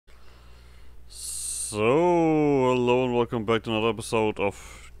So, hello and welcome back to another episode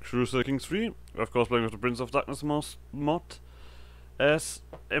of Crusader Kings 3. We're of course playing with the Prince of Darkness mod as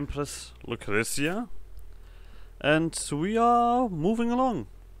Empress Lucretia. And we are moving along.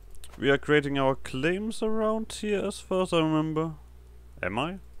 We are creating our claims around here as far as I remember. Am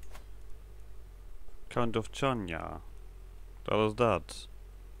I? Count of Chania. That is that.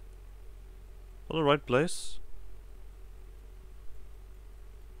 For the right place?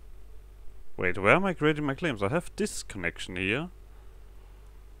 Wait, where am I creating my claims? I have this connection here.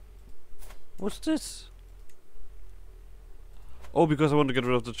 What's this? Oh, because I want to get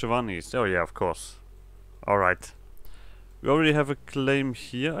rid of the Giovannis. Oh yeah, of course. Alright. We already have a claim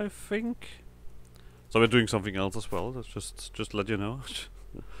here, I think. So we're doing something else as well. That's just let you know.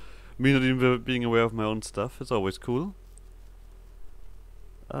 Me not even being aware of my own stuff. It's always cool.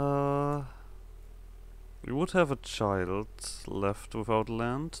 We would have a child left without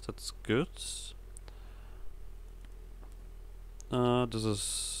land. That's good. This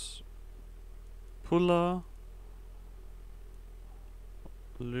is Pulla.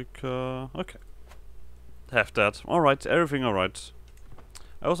 Luca. Okay. Have that. Alright, everything alright.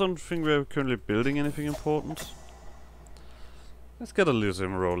 I also don't think we're currently building anything important. Let's get a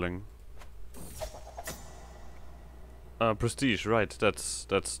Lyceum rolling. Prestige, right, that's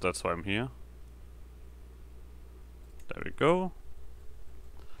why I'm here. There we go.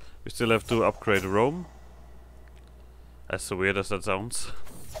 We still have to upgrade Rome. As weird as that sounds.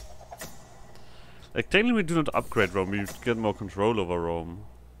 Like, technically we do not upgrade Rome, we get more control over Rome.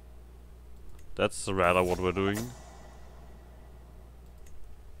 That's rather what we're doing.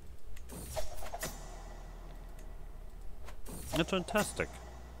 That's fantastic.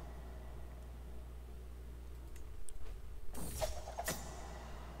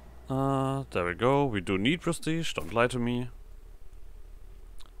 There we go. We do need prestige, don't lie to me.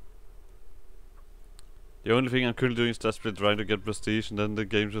 The only thing I'm currently doing is desperately trying to get prestige, and then the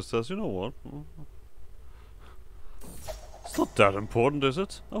game just says, you know what? It's not that important, is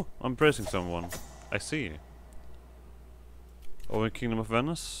it? Oh, I'm praising someone. I see. Oh, in Kingdom of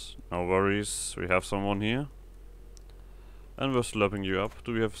Venice? No worries, we have someone here. And we're slurping you up.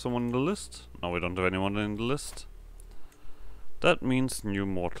 Do we have someone in the list? No, we don't have anyone in the list. That means new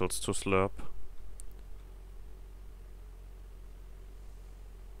mortals to slurp.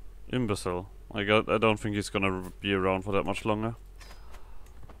 Imbecile. I don't think he's gonna be around for that much longer.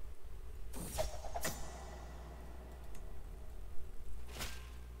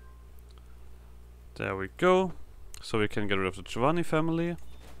 There we go. So we can get rid of the Giovanni family.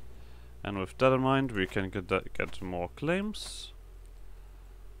 And with that in mind, we can get more claims.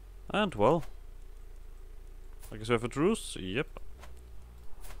 And well, I guess we have a truce. Yep.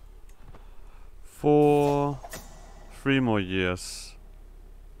 For 3 more years.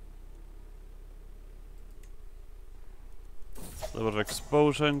 A little bit of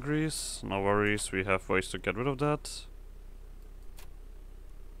exposure increase. No worries, we have ways to get rid of that.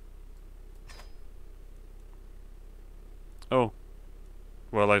 Oh.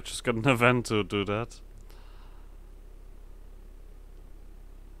 Well, I just got an event to do that.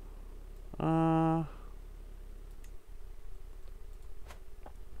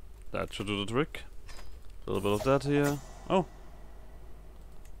 That should do the trick. A little bit of that here. Oh.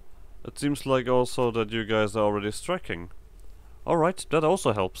 It seems like also that you guys are already striking. Alright, that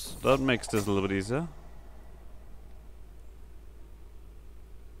also helps. That makes this a little bit easier.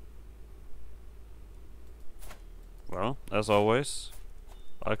 Well, as always,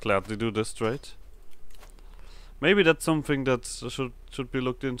 I'll gladly do this trade. Maybe that's something that should be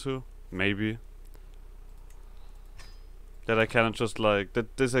looked into. Maybe. That I cannot just like...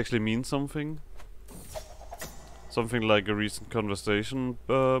 that this actually means something. Something like a recent conversation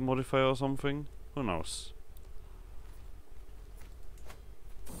modifier or something. Who knows?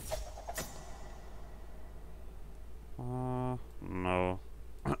 No.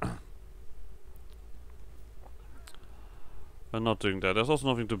 We're not doing that. There's also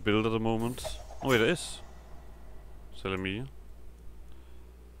nothing to build at the moment. Oh wait, there is. Silly me.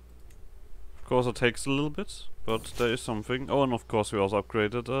 Of course it takes a little bit, but there is something. Oh, and of course we also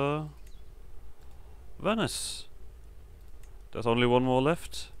upgraded Venice. There's only one more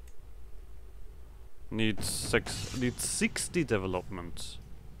left. Needs 60 development.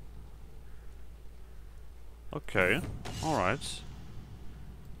 Okay, alright.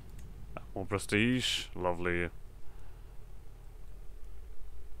 More prestige, lovely.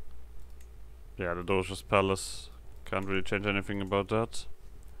 Yeah, the Doge's Palace. Can't really change anything about that.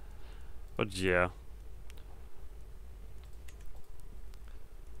 But yeah.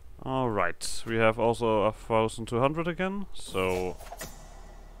 Alright, we have also 1,200 again, so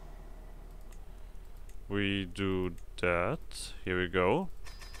we do that. Here we go.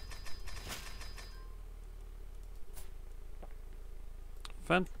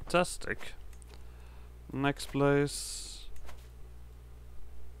 Fantastic. Next place.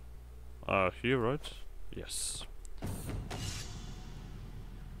 Here, right? Yes.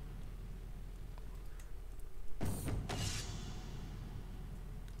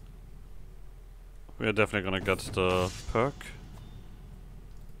 We are definitely gonna get the perk.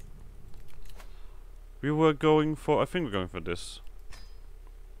 We were going for... I think we're going for this.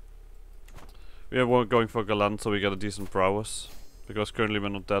 We were going for Galant so we get a decent prowess. Because currently we're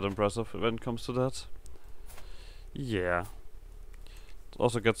not that impressive when it comes to that. Yeah.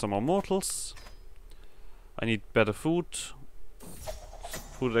 Also get some more mortals. I need better food.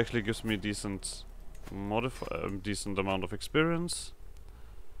 Food actually gives me decent decent amount of experience.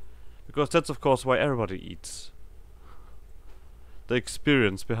 Because that's of course why everybody eats. The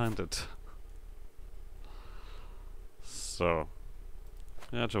experience behind it. So,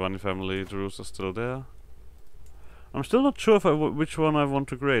 yeah, Giovanni family, Drus is still there. I'm still not sure if which one I want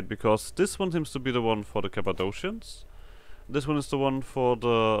to grade, because this one seems to be the one for the Cappadocians. This one is the one for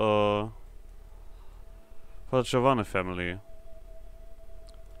the Giovanni family.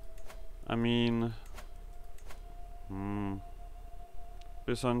 I mean,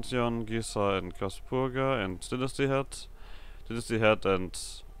 Byzantium, Gisa, and Caspurga, and Dynasty Head, and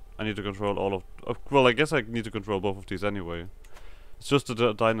I need to control all of... well, I guess I need to control both of these anyway. It's just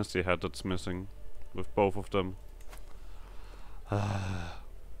the Dynasty Head that's missing with both of them.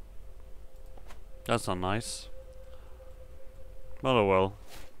 That's not nice. But oh well.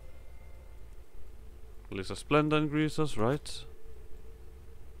 At least a Splendor increases, right?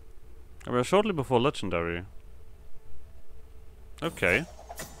 And we're shortly before Legendary. Okay.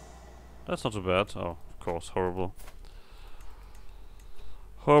 That's not too bad. Oh, of course, horrible.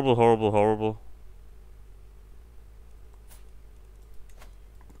 Horrible, horrible, horrible.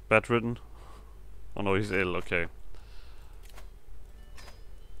 Bedridden. Oh no, he's ill, okay.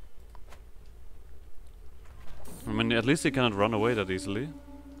 I mean, at least he cannot run away that easily.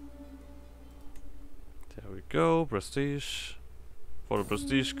 There we go, prestige. For the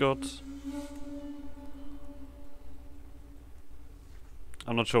prestige god.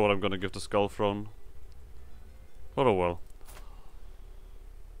 I'm not sure what I'm gonna give the Skull Throne. But oh well.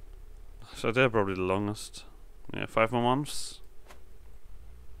 So they're probably the longest. Yeah, 5 more months.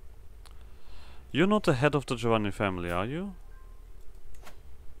 You're not the head of the Giovanni family, are you?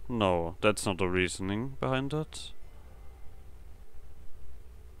 No, that's not the reasoning behind that.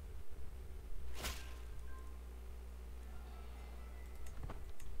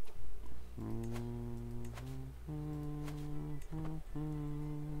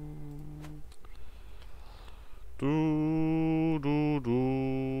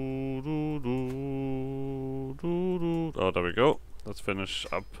 Oh, there we go. Let's finish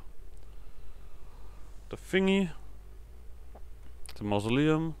up the thingy. The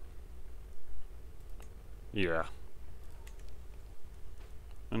mausoleum. Yeah.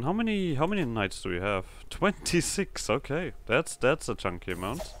 And how many knights do we have? 26. Okay, that's a chunky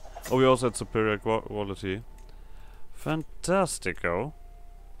amount. Oh, we also had superior quality. Fantastico.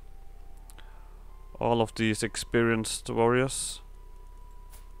 All of these experienced warriors.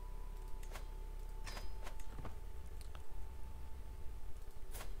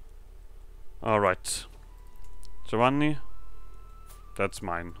 Alright. Giovanni. That's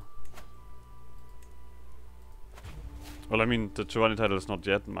mine. Well, I mean, the Giovanni title is not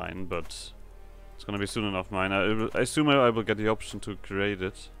yet mine, but it's gonna be soon enough mine. I assume I will get the option to create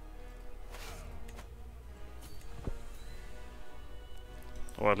it.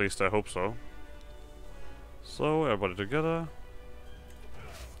 Or at least I hope so. So, everybody together.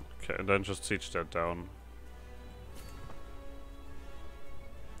 Okay, and then just siege that down.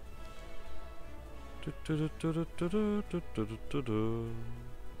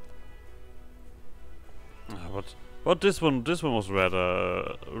 But this one was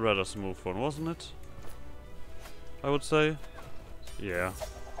rather smooth one, wasn't it? I would say. Yeah.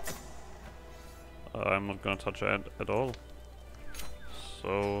 I'm not gonna touch it at all.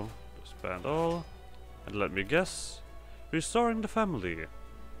 So, disband all. And let me guess. Restoring the family.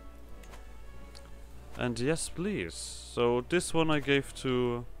 And yes, please. So this one I gave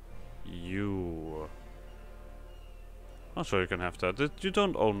to you. Not sure you can have that. You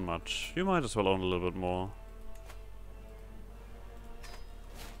don't own much. You might as well own a little bit more.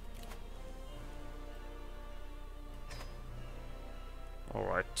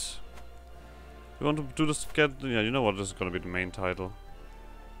 Alright. You want to do this? Yeah, you know what? This is gonna be the main title.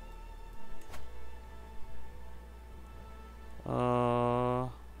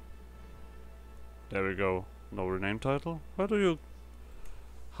 There we go. No rename title. Where do you...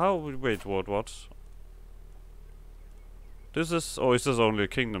 How... Wait, what? This is... Oh, is this only a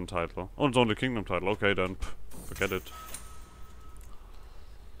kingdom title? Oh, it's only a kingdom title. Okay, then. Forget it.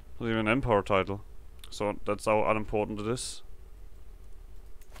 Not even an empire title. So that's how unimportant it is.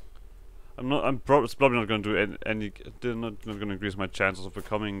 It's probably not going to do any... They're not going to increase my chances of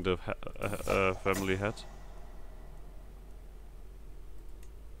becoming the family head.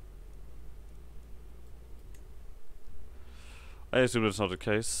 I assume that's not the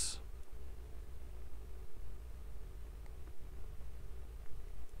case.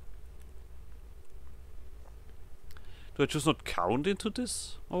 Do I just not count into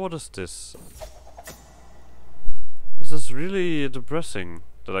this? Or what is this? This is really depressing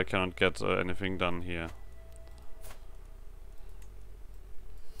that I cannot get anything done here.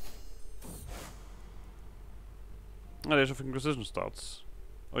 Ah, the Age of Inquisition starts.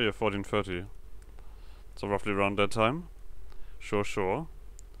 Oh yeah, 1430. So roughly around that time. Sure.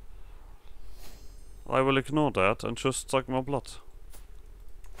 I will ignore that and just suck more blood.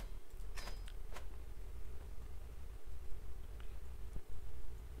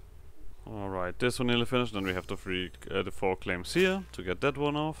 Alright, this one nearly finished, then we have the 4 claims here to get that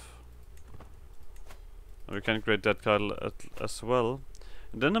one off. And we can create that title as well.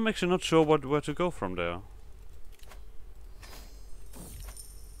 And then I'm actually not sure where to go from there.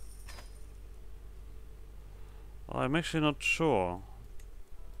 I'm actually not sure.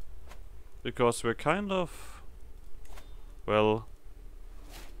 Because we're kind of... Well...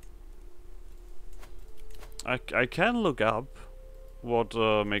 I can look up what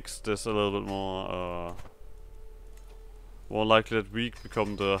makes this a little bit more likely that we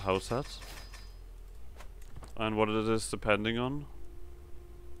become the house head. And what it is depending on.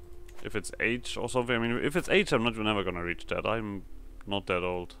 If it's age or something. I mean, if it's age, I'm never gonna reach that. I'm not that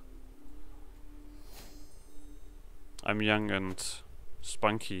old. I'm young and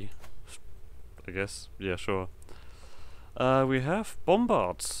spunky, I guess. Yeah, sure. We have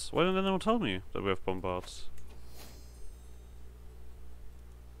bombards. Why didn't anyone tell me that we have bombards?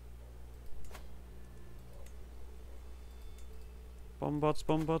 Bombards.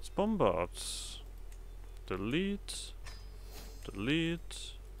 Delete.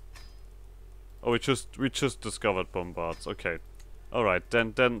 Oh, we just discovered bombards. Okay. All right.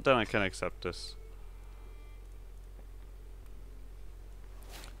 Then I can accept this.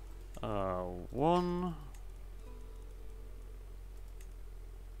 1,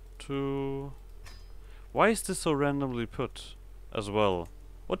 2. Why is this so randomly put as well?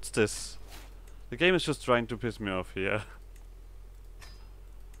 What's this? The game is just trying to piss me off here.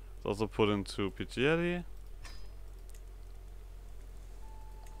 It's also put into Piccieri.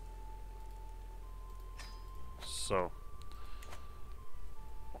 So.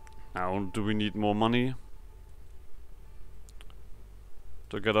 Now, do we need more money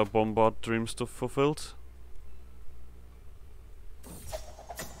to get our bombard dreams fulfilled?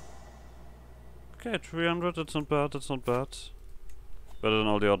 Okay, 300, that's not bad. Better than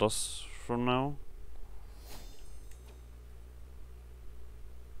all the others from now.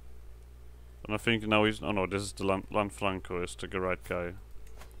 And I think now he's... Oh no, this is the Lanfranco, is the right guy.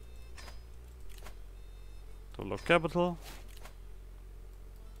 Develop capital.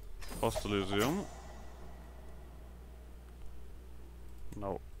 Hostelysium.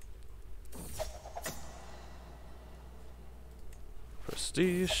 No.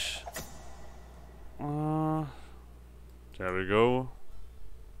 Prestige. There we go.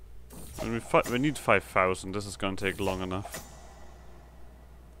 We need 5,000. This is gonna take long enough.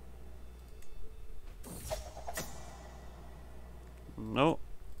 No.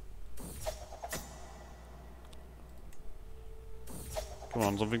 Come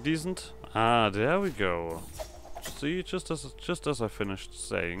on, something decent. Ah, there we go. See, just as I finished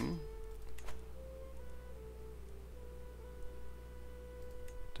saying.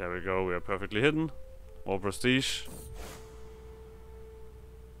 There we go. We are perfectly hidden. More prestige.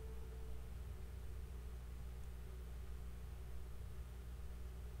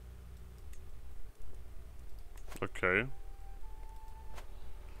 Okay.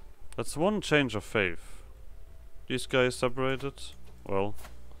 That's one change of faith. These guys separated. Well.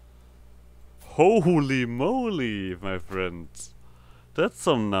 Holy moly, my friends. That's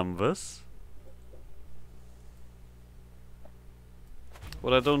some numbers.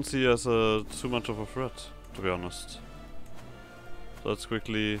 What I don't see as too much of a threat, to be honest. Let's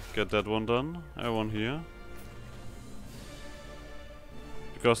quickly get that one done. Everyone here.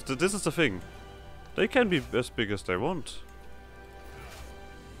 Because this is the thing. They can be as big as they want.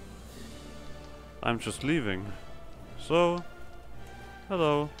 I'm just leaving. So,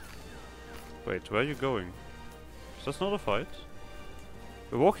 hello. Wait, where are you going? Is this not a fight?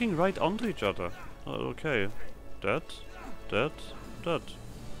 We're walking right onto each other. Oh, okay. Dead. Dead. Dead.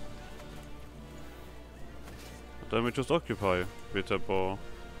 Then we just occupy Viterbo.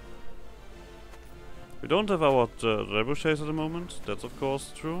 We don't have our trebuchets at the moment. That's of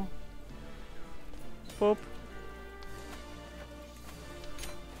course true. Boop.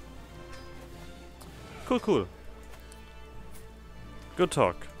 Cool, cool. Good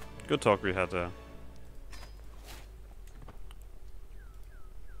talk. Good talk we had there.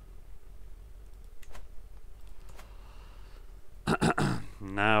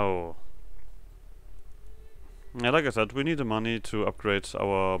 Now. Yeah, like I said, we need the money to upgrade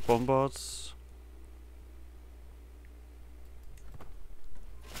our bombards.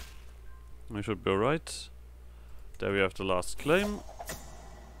 We should be alright. There we have the last claim.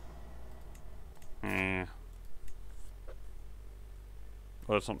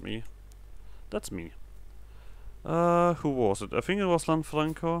 Oh, that's not me. That's me. Who was it? I think it was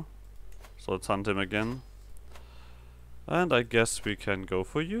Lanfranco. So let's hunt him again. And I guess we can go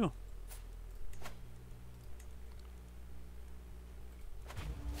for you.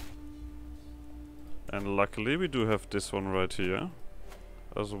 And luckily we do have this one right here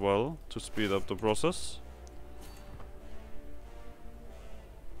as well to speed up the process.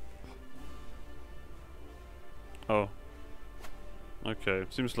 Oh. Okay,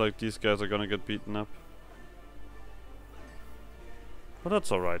 seems like these guys are gonna get beaten up. But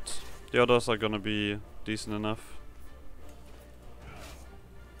that's alright. The others are gonna be decent enough.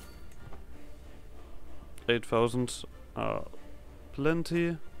 8,000 are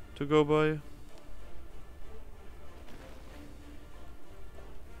plenty to go by.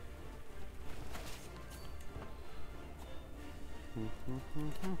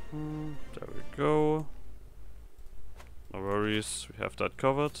 There we go. No worries, we have that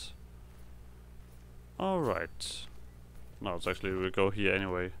covered. Alright. No, it's actually, we'll go here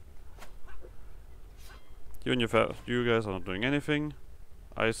anyway. You and you guys are not doing anything.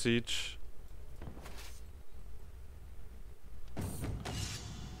 I siege.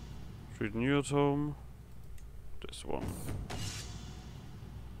 Treat new at home. This one.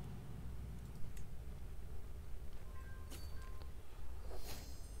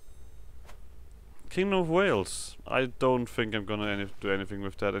 Kingdom of Wales. I don't think I'm gonna do anything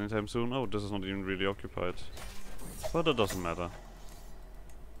with that anytime soon. Oh, this is not even really occupied. But it doesn't matter.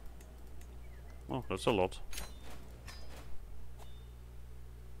 Oh, that's a lot.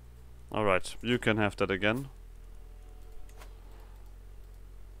 Alright, you can have that again.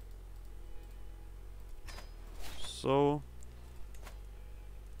 So...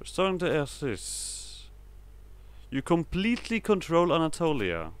 restoring the Ersis. You completely control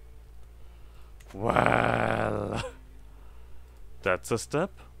Anatolia. Well... that's a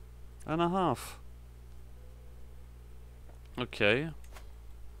step and a half. Okay.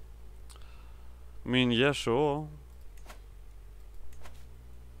 I mean, yeah, sure.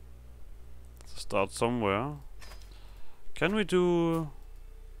 Start somewhere. Can we do...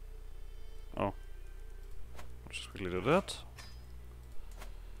 oh. Let's just quickly do that.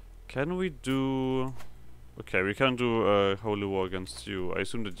 Can we do... okay, we can do a holy war against you. I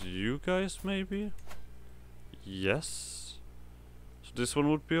assume that you guys, maybe? Yes. So this one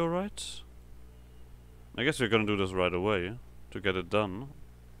would be alright. I guess we're gonna do this right away to get it done.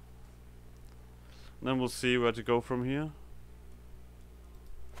 Then we'll see where to go from here.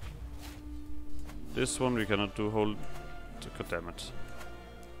 This one we cannot do god damn it.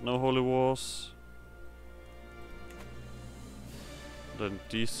 No holy wars. Then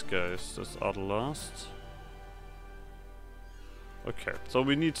these guys, these are the last. Okay, so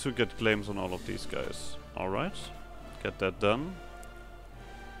we need to get claims on all of these guys. Alright, get that done.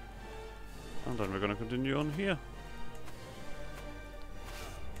 And then we're gonna continue on here.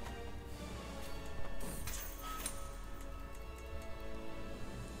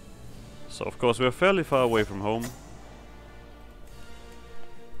 So of course we're fairly far away from home.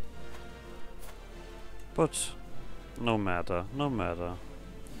 But no matter, no matter.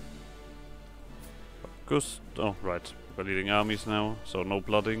 Oh right, we're leading armies now, so no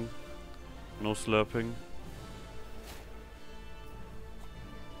blooding, no slurping.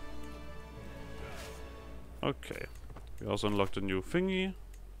 Okay, we also unlocked a new thingy.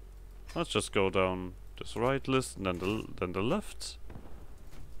 Let's just go down this right list and then the left.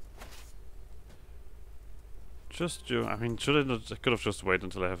 I mean, I could have just waited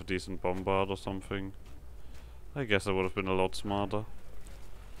until I have a decent bombard or something. I guess that would have been a lot smarter.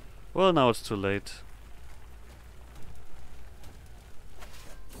 Well, now it's too late.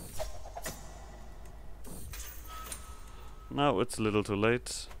 Now it's a little too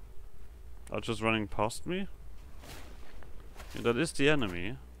late. are just running past me. Yeah, that is the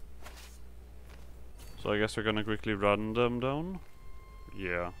enemy. So I guess we're gonna quickly run them down.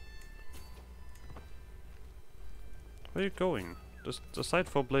 Yeah. Where are you going? Decide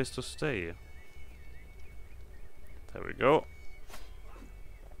for a place to stay. There we go.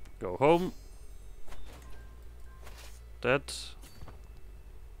 Go home. Dead.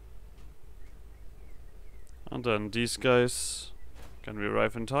 And then these guys. Can we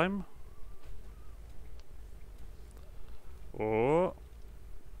arrive in time? Oh.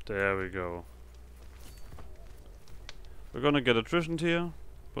 There we go. We're gonna get attrition here,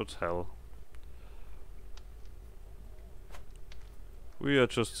 but hell. We are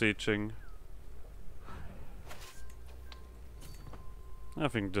just sieging. I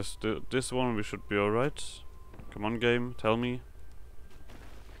think this one we should be alright. Come on, game, tell me.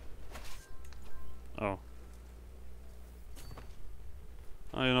 Oh.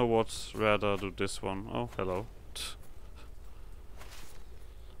 You know what? Rather do this one. Oh, hello.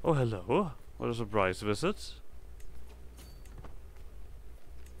 Oh, hello. What a surprise visit.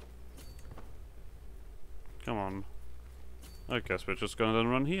 Come on. I guess we're just gonna then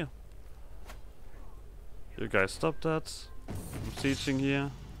run here. You guys stop that. I'm sieging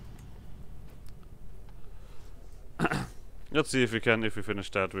here. Let's see if we can. If we finish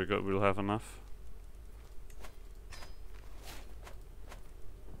that, we'll have enough.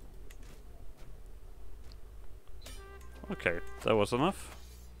 Okay, that was enough.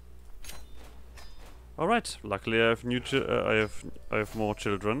 All right. Luckily, I have I have more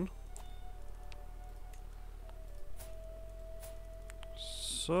children.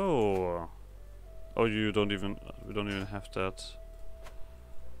 So, oh, we don't even have that.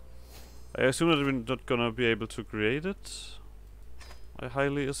 I assume that we're not gonna be able to create it. I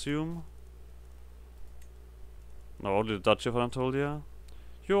highly assume. No, only the Duchy of Anatolia.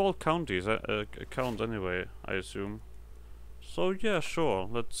 You're all counties, count anyway, I assume. So yeah, sure.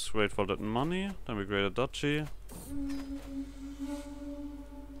 Let's wait for that money. Then we create a duchy.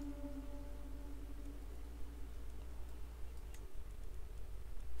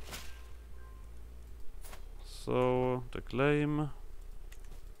 So the claim.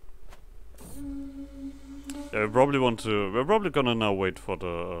 Yeah, we're probably gonna now wait for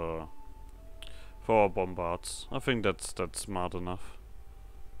the for our bombards. I think that's smart enough.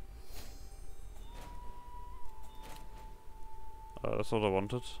 That's what I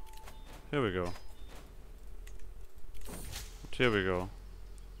wanted. Here we go. Here we go.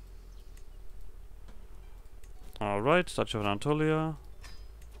 Alright, Duchy of Anatolia.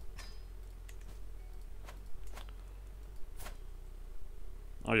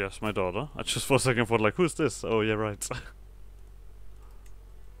 Oh yes, my daughter. I just for a second thought like, who's this? Oh yeah, right.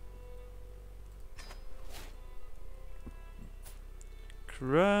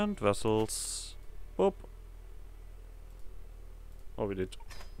 Grand vessels. Boop. Oh, we did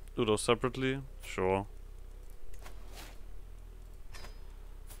do those separately. Sure.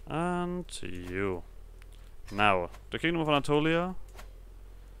 And you. Now, the Kingdom of Anatolia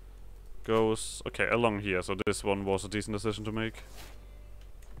goes okay along here. So this one was a decent decision to make.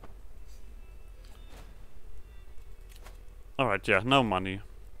 Alright, yeah, now money.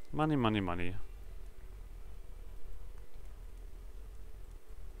 Money, money, money.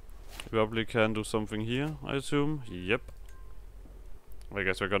 We probably can do something here, I assume. Yep. I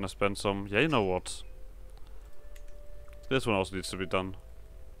guess we're gonna spend some... Yeah, you know what? This one also needs to be done.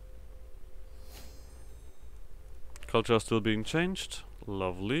 Culture is still being changed.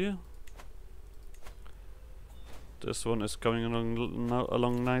 Lovely. This one is coming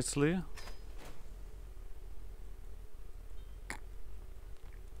along nicely.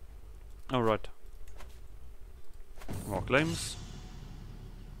 Alright. More claims.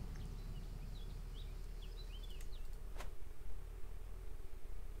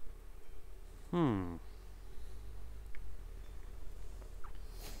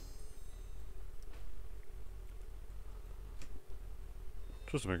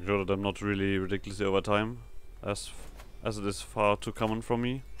 Just making sure that I'm not really ridiculously over time, as it is far too common for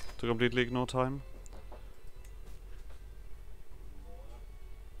me to completely ignore time.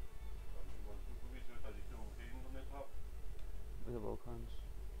 We have all kinds.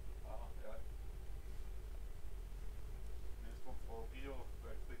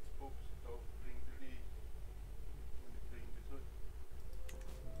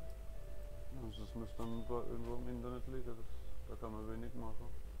 Das müsste dann irgendwo im Internet liegen, da kann man wenig machen,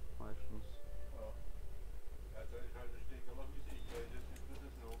 meistens. Ja. Also ich halte Steger noch nicht, ich weiß jetzt nicht, wie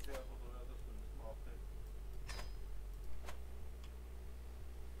das noch fährt oder wer das zumindest macht.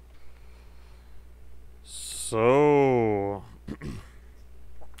 So.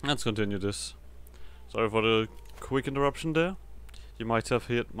 Let's continue this. Sorry for the quick interruption there. You might have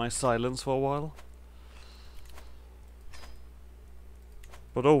heard my silence for a while.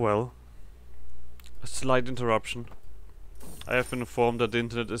 But oh well. A slight interruption. I have been informed that the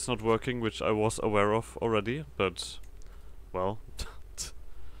internet is not working, which I was aware of already, but well,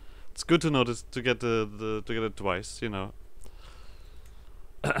 it's good to notice to get to get it twice, you know.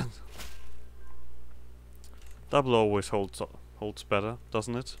 Double always holds better,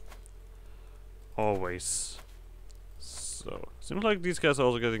 doesn't it? Always. So seems like these guys are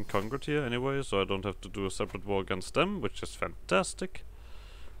also getting conquered here anyway, so I don't have to do a separate war against them, which is fantastic.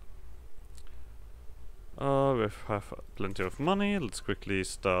 We have plenty of money. Let's quickly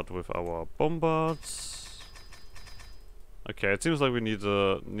start with our bombards. Okay, it seems like we need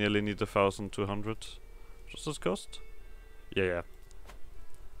nearly need 1,200. What does this cost? Yeah.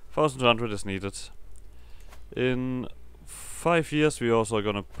 1,200 is needed. In 5 years, we're also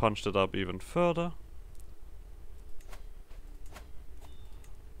gonna punch that up even further.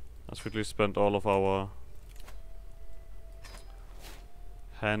 Let's quickly spend all of our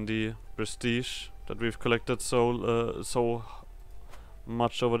handy prestige that we've collected so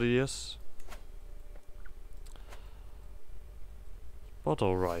much over the years. But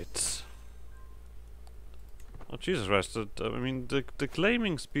alright. Oh Jesus Christ, I mean the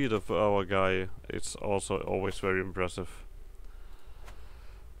claiming speed of our guy is also always very impressive.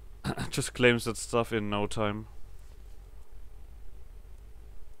 Just claims that stuff in no time.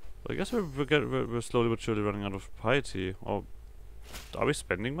 But I guess we're slowly but surely running out of piety. Or are we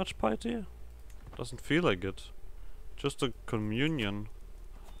spending much piety? Doesn't feel like it. Just a communion.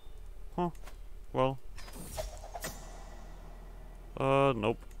 Huh. Well.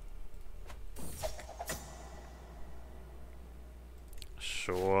 Nope.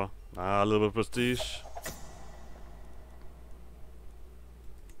 Sure. A little bit of prestige.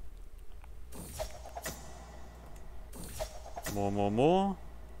 More.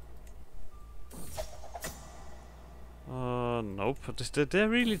 Nope. They're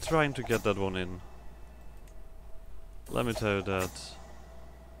really trying to get that one in. Let me tell you that.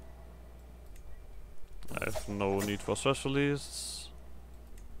 I have no need for specialists.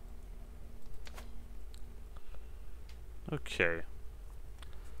 Okay.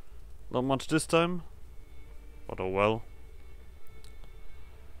 Not much this time. But oh well.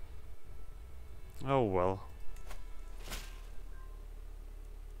 Oh well.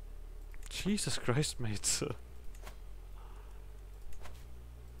 Jesus Christ, mates.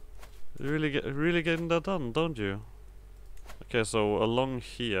 You really getting that done, don't you? Okay, so along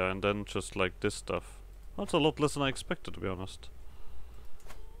here and then just like this stuff. That's a lot less than I expected, to be honest.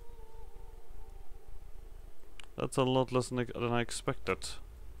 That's a lot less than I expected.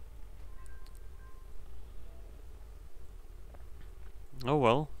 Oh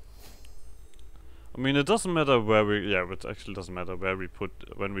well. I mean, it doesn't matter where we... Yeah, it actually doesn't matter where we put...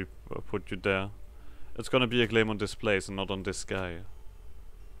 When we put you there. It's gonna be a claim on this place and not on this guy.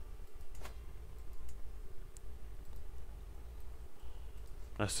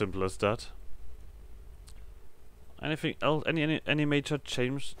 As simple as that. Anything else? Any major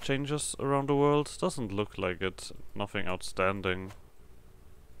changes around the world? Doesn't look like it. Nothing outstanding.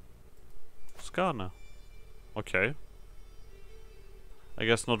 Skarne. Okay. I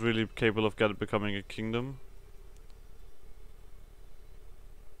guess not really capable of becoming a kingdom.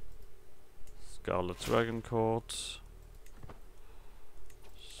 Scarlet Dragon Court.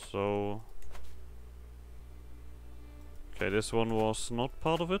 So... Okay, this one was not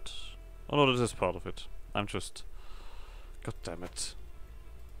part of it. Oh no, this is part of it. I'm just... God damn it.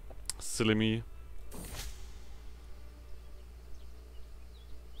 Silly me.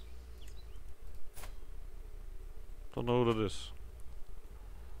 Don't know what it is.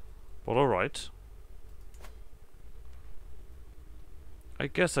 But alright. I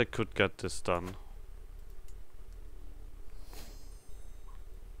guess I could get this done.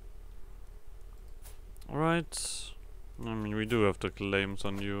 Alright. I mean, we do have the claims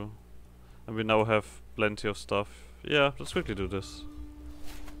on you. And we now have plenty of stuff. Yeah, let's quickly do this.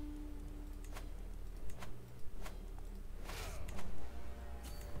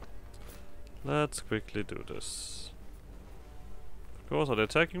 Let's quickly do this. Of course, are they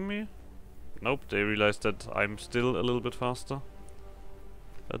attacking me? Nope, they realized that I'm still a little bit faster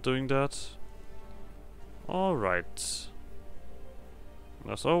at doing that. Alright.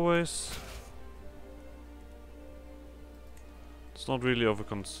 As always. It's not really of a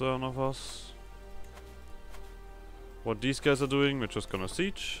concern of us. What these guys are doing, we're just gonna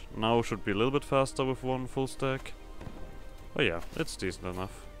siege. Now should be a little bit faster with one full stack. Oh yeah, it's decent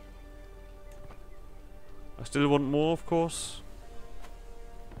enough. I still want more, of course.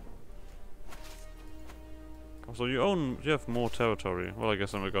 So you have more territory. Well, I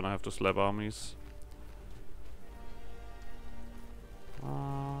guess then we're gonna have to slap armies.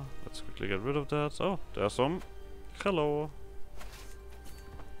 Let's quickly get rid of that. Oh, there's some. Hello.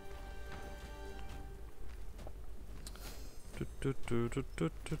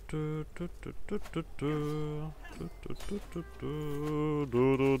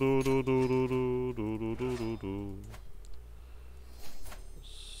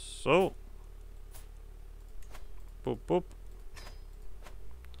 So. Boop boop.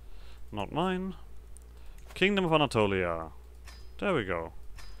 Not mine. Kingdom of Anatolia. There we go.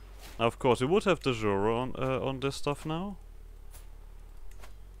 Now, of course, we would have the Jura on this stuff now.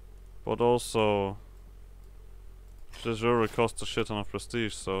 But also, the Jura costs a shit ton of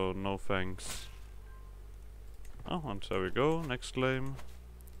prestige, so no thanks. Oh, and there we go. Next claim.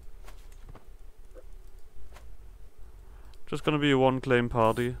 Just gonna be a one claim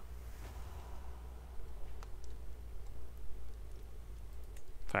party.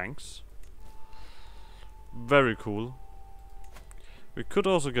 Thanks. Very cool. We could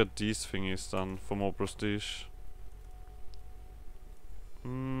also get these thingies done for more prestige.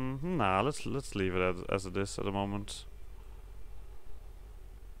 Nah, let's leave it as it is at the moment.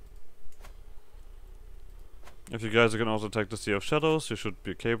 If you guys are gonna also attack the Sea of Shadows, you should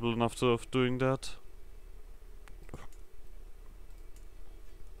be capable enough of doing that.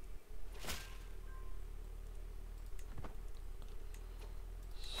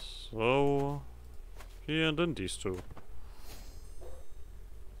 So, here and then these two.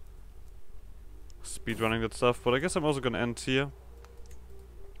 Speedrunning that stuff, but I guess I'm also gonna end here.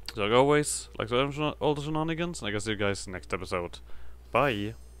 So like always, like all the shenanigans, and I guess see you guys next episode.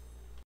 Bye!